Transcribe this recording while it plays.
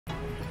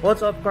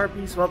What's up,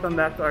 Carpies? Welcome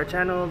back to our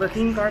channel, the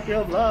Team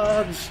Carpio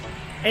Vlogs.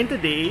 And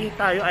today,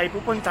 tayo ay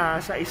pupunta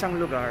sa isang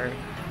lugar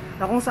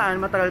na kung saan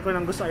matagal ko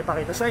nang gusto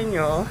ipakita sa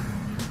inyo,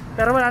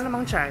 pero wala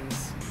namang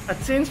chance. At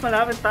since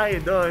malapit tayo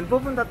doon,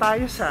 pupunta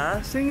tayo sa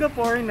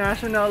Singapore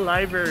National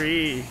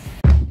Library.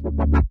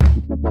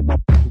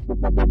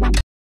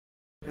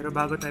 Pero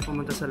bago tayo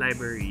pumunta sa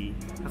library,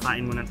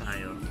 kakain muna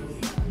tayo.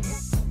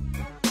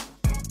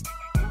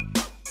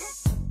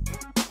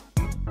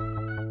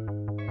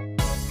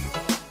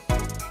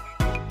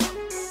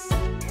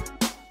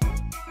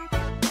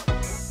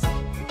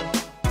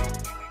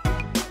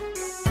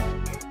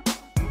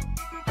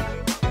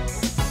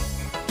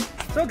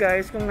 So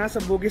guys, kung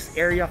nasa Bugis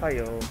area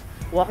kayo,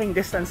 walking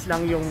distance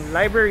lang yung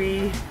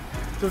library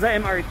to the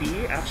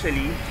MRT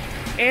actually,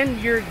 and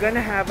you're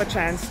gonna have a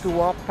chance to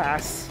walk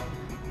past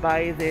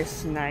by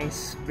this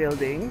nice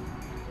building.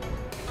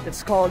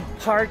 It's called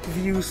Park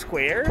View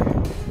Square.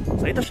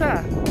 So ito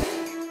siya.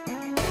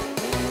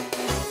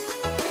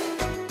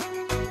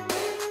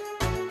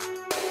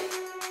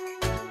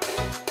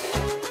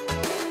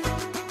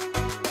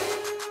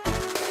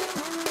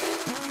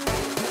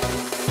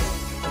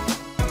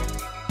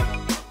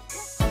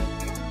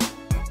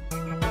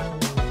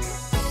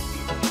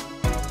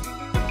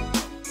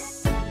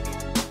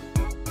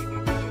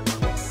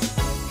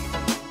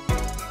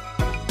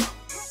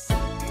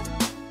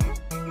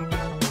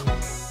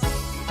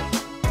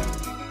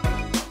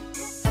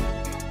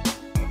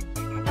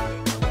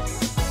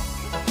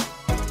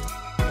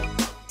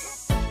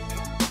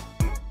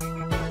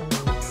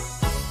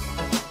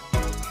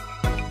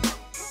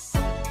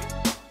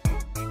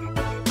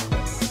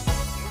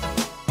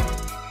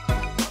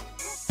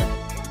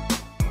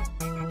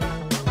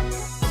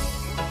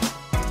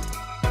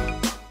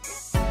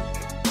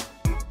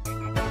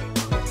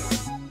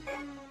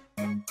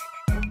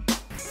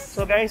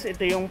 So guys,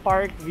 ito yung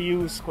Park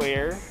View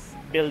Square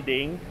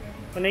building.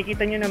 Kung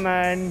nakikita nyo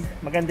naman,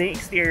 maganda yung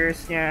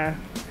exteriors niya.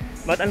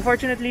 But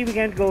unfortunately, we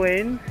can't go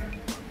in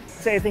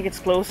kasi I think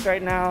it's closed right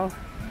now.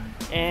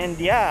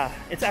 And yeah,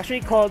 it's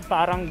actually called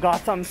parang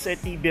Gotham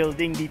City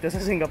building dito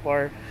sa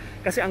Singapore.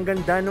 Kasi ang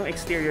ganda ng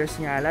exteriors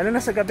niya, lalo na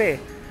sa gabi.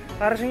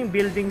 Para siyang yung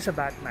building sa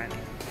Batman,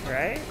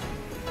 right?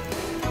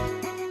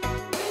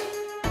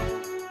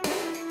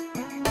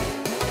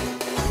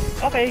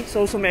 Okay,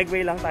 so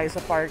sumegway lang tayo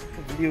sa Park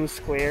View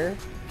Square.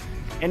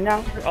 And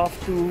now we're off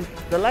to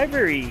the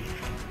library.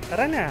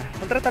 Tara na,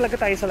 punta talaga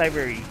tayo sa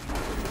library.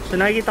 So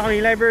nakikita ko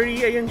yung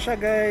library, ayun siya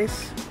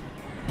guys.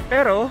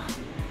 Pero,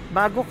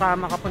 bago ka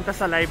makapunta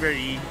sa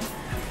library,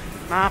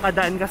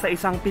 makakadaan ka sa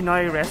isang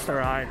Pinoy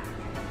restaurant.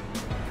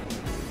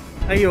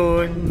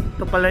 Ayun,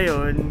 ito pala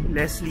yun,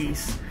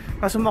 Leslie's.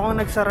 Kaso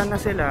mukhang nagsara na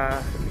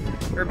sila,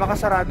 or baka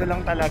sarado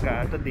lang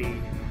talaga today.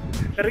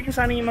 Pero yung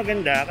sana yung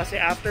maganda kasi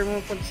after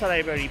mo punta sa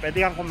library, pwede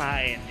kang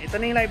kumain. Ito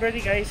na yung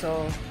library guys,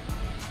 so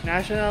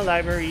National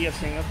Library of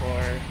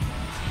Singapore.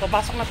 So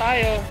pasok na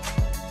tayo.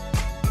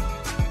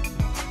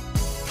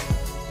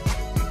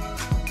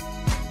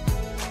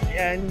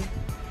 Ayan,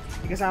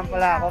 kasama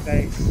pala ako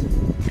guys.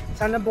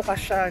 Sana bukas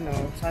siya, no?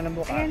 Sana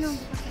bukas.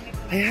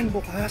 Ayan,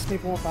 bukas may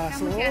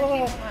pumapasok.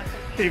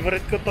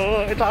 Favorite ko to.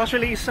 Ito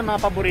actually is sa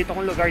mga paborito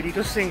kong lugar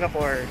dito sa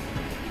Singapore.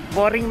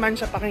 Boring man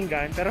siya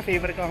pakinggan, pero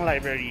favorite ko ang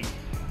library.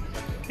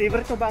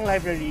 Favorite mo ba ang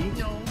library?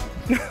 No.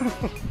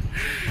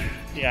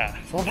 Yeah.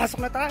 So,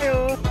 pasok na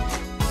tayo!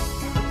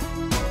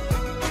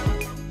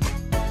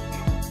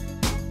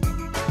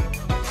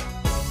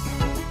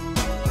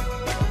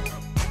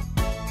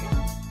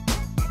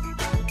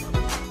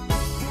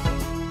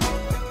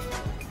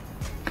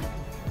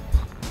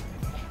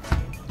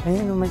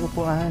 Ayan, may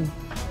upuan.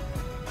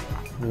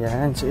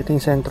 Ayan. So, ito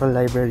yung central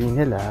library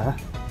nila.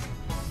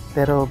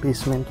 Pero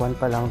basement 1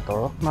 pa lang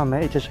to.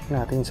 Mamaya, i-check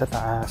natin sa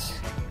taas.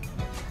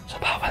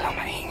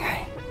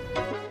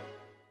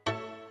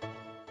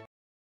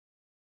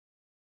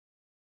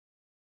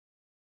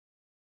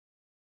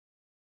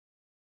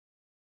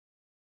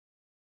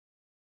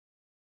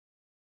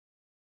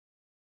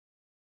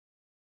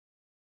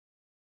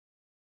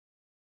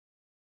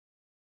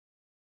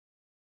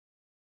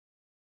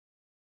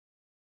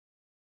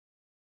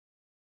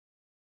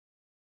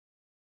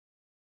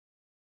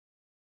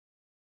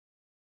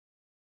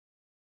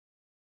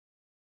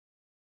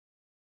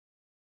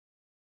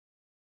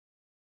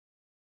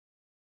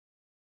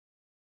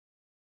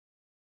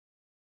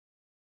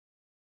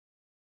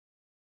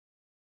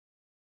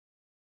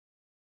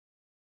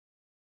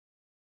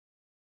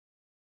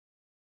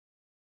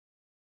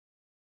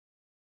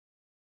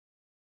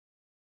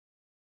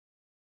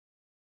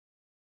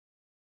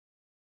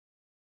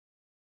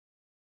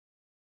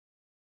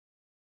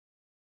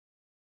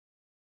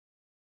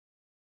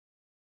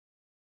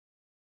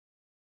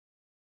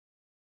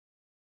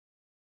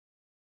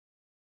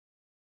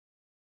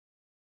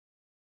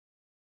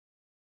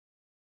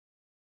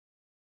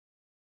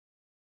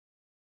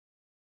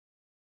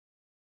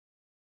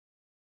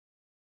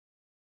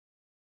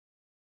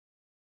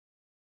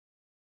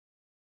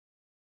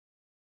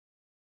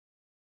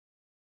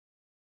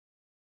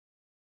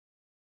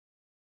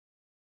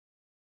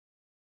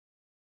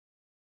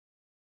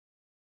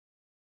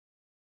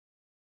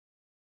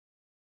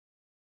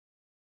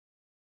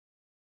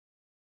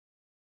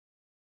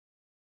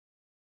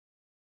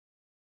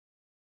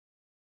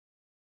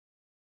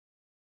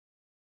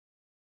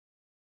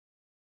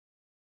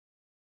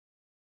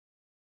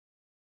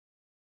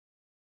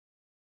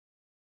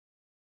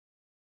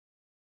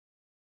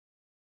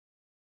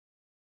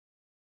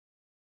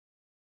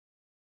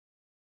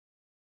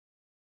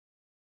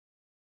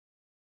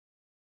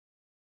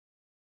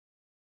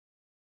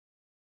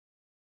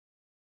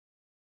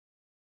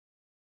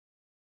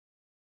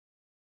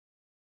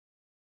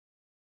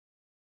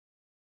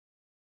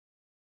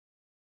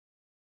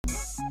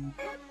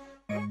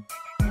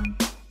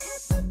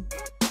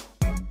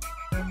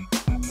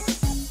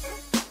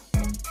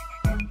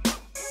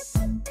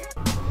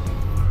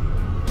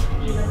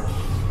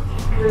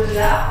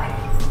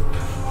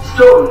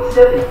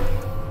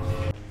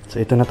 So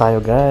ito na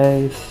tayo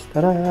guys.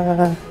 Tara!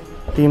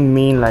 Ito yung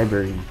main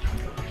library.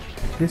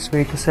 This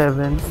way to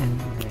 7 and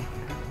 9.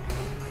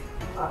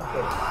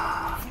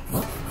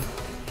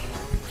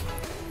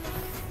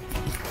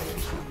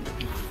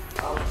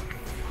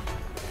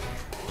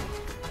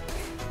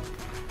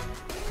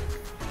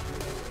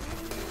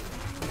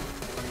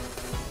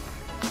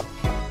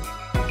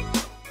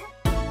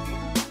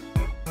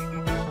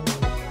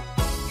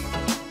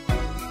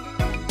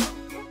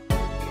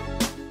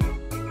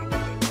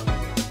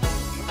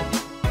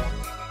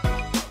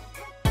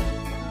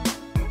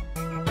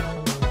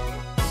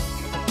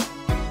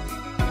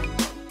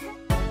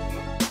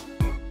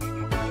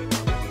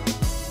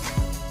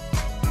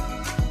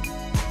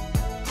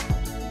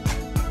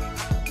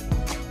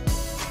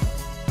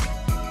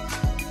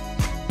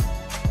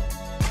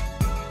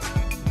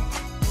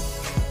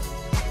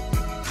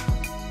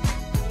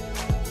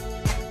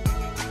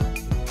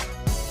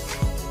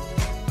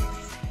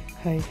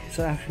 Hi,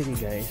 so actually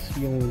guys,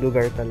 yung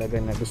lugar talaga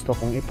na gusto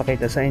kong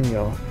ipakita sa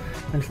inyo,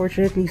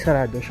 unfortunately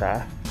sarado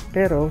siya,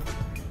 pero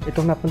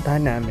itong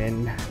napuntahan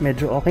namin,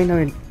 medyo okay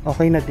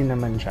na din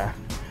naman siya.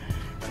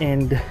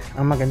 And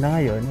ang maganda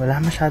ngayon,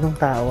 wala masyadong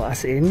tao,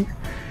 as in,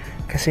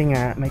 kasi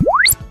nga may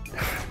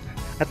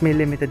at may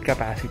limited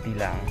capacity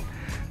lang.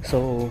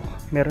 So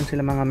meron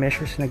sila mga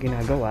measures na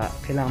ginagawa,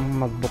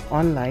 kailangan mag-book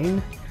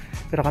online,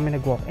 pero kami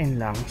nag-walk-in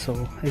lang, so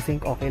I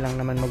think okay lang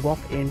naman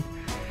mag-walk-in.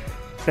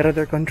 Pero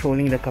they're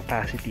controlling the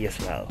capacity as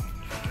well.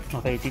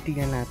 Okay,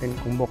 titignan natin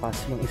kung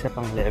bukas yung isa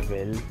pang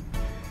level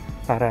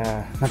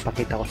para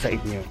mapakita ko sa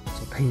inyo.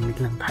 So,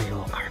 tahimik lang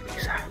tayo,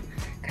 Carpies, ha?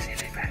 Kasi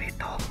library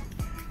ito.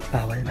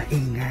 Bawal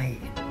maingay.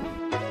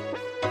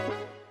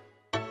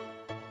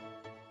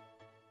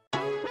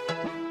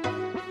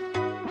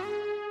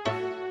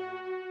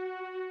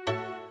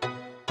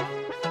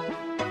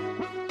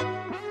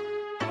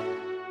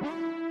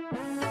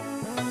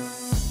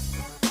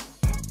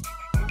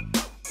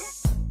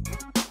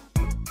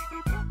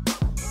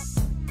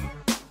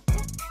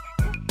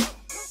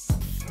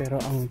 Pero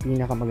ang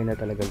pinakamaganda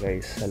talaga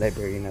guys sa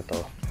library na to,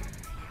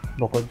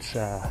 bukod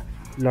sa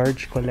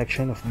large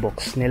collection of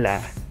books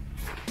nila,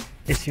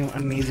 is yung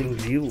amazing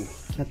view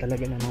na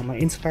talaga namang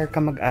ma-inspire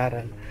ka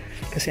mag-aral.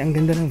 Kasi ang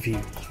ganda ng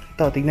view.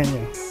 Ito, tignan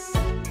nyo.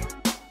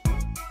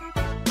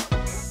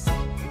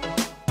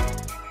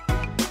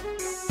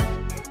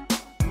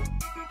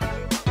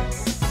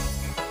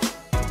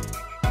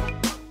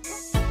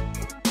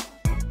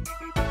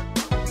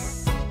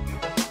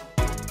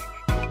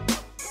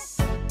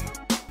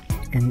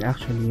 And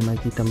actually,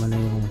 makikita mo na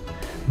yung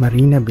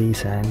Marina Bay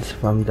Sands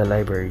from the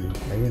library.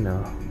 Ayun o.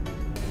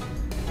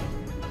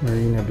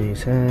 Marina Bay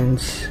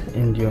Sands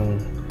and yung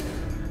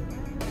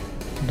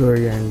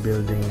Dorian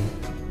Building.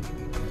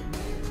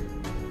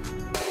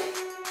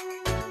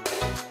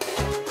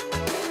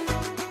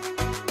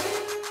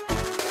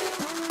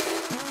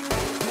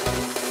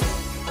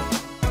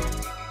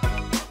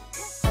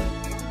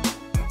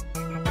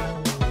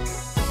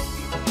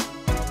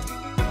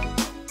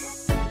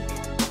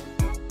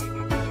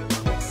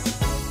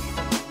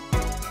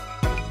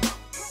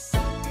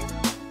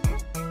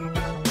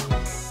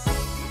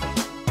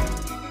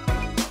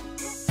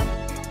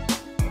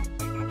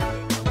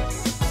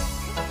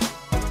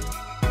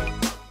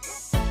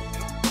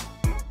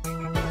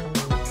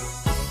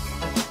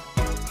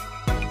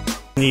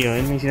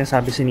 Yun, may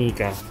sinasabi si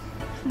Nika.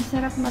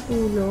 Masarap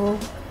matulog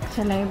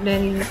sa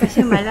library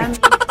kasi malamig.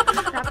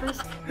 Tapos,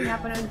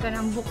 pinapanood ka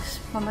ng books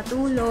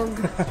pamatulog.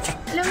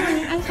 Alam mo,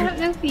 ang sarap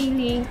ng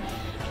feeling.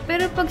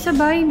 Pero pag sa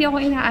bahay, hindi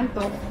ako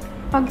inaantok.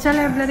 Pag sa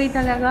library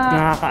talaga,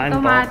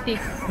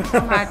 automatic.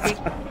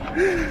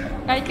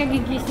 Kahit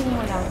kagigising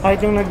mo lang.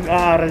 Kahit yung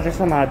nag-aaral siya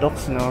sa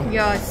Maddox, no?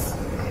 Yes.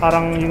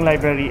 Parang yung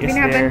library is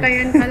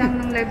binabantayan ka lang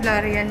ng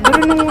librarian.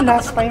 Pero nung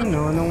last time,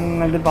 no,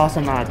 nung nandun pa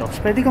ako sa Maddox,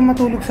 pwede kang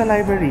matulog sa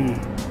library.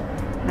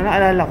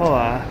 Naalala ko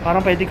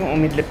parang pwede kang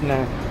umidlip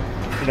na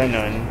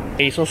ganon.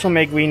 Okay, so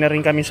sumegway na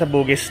rin kami sa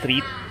Bugis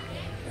Street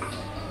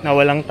na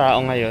walang tao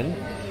ngayon.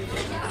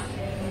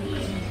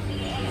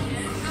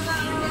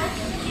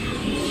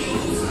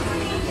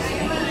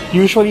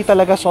 Usually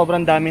talaga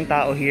sobrang daming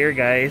tao here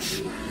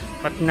guys.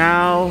 But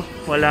now,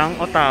 walang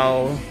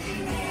otaw.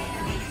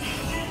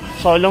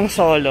 Solong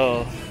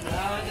solo.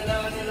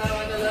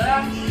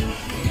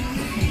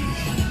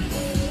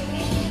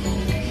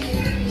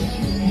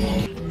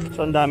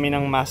 So, ang dami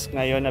ng mask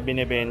ngayon na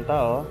binibenta,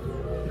 oh.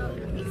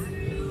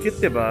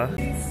 Cute, diba?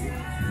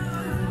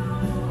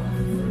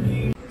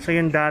 So,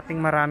 yung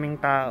dating maraming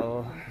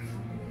tao,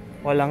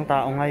 walang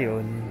tao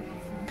ngayon.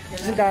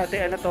 Kasi dati,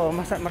 ano to,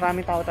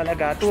 maraming tao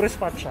talaga. Tourist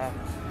spot siya.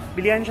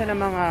 Bilihan siya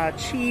ng mga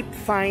cheap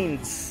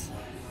finds.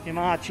 Yung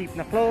mga cheap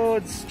na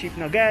clothes, cheap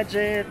na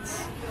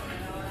gadgets.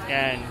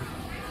 Yan.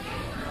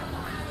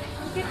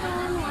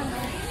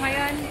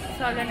 Ngayon,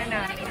 solo na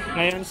natin.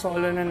 Ngayon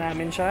solo na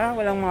namin siya,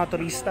 walang mga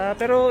turista,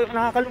 pero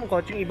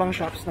nakakalungkot yung ibang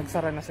shops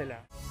nagsara na sila.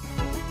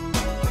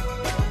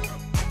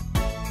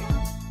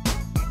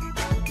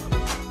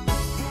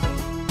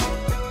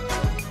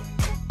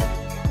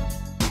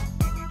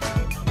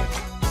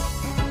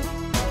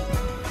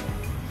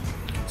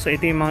 So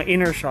ito yung mga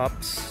inner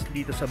shops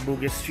dito sa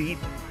Bugis Street.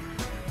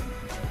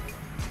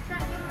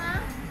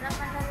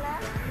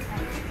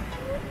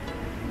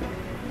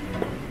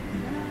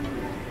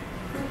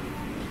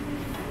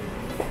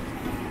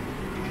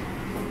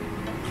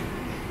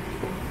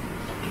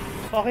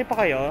 Okay pa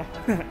kayo?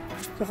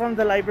 So from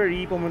the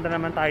library, pumunta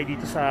naman tayo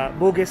dito sa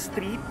Bugis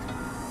Street.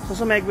 So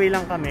sumegway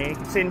lang kami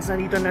since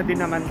nandito na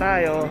din naman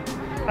tayo.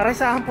 Para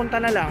sa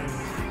punta na lang.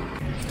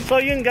 So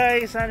yun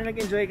guys, sana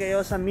nag-enjoy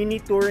kayo sa mini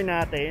tour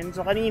natin.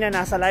 So kanina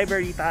nasa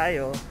library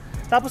tayo.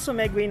 Tapos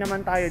sumegway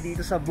naman tayo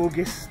dito sa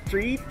Bugis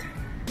Street.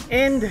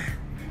 And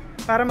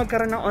para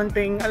magkaroon ng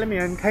onting, alam mo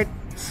yun, kahit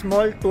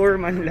small tour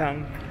man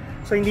lang.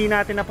 So hindi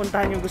natin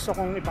napuntahan yung gusto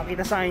kong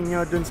ipakita sa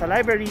inyo dun sa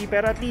library.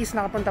 Pero at least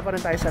nakapunta pa rin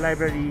tayo sa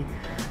library.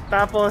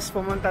 Tapos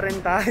pumunta rin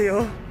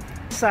tayo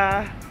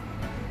sa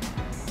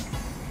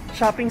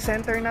shopping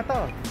center na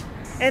to.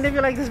 And if you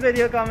like this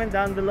video, comment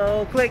down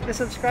below. Click the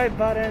subscribe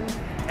button.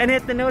 And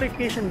hit the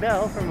notification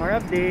bell for more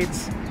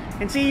updates.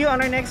 And see you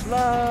on our next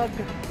vlog.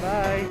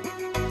 Bye!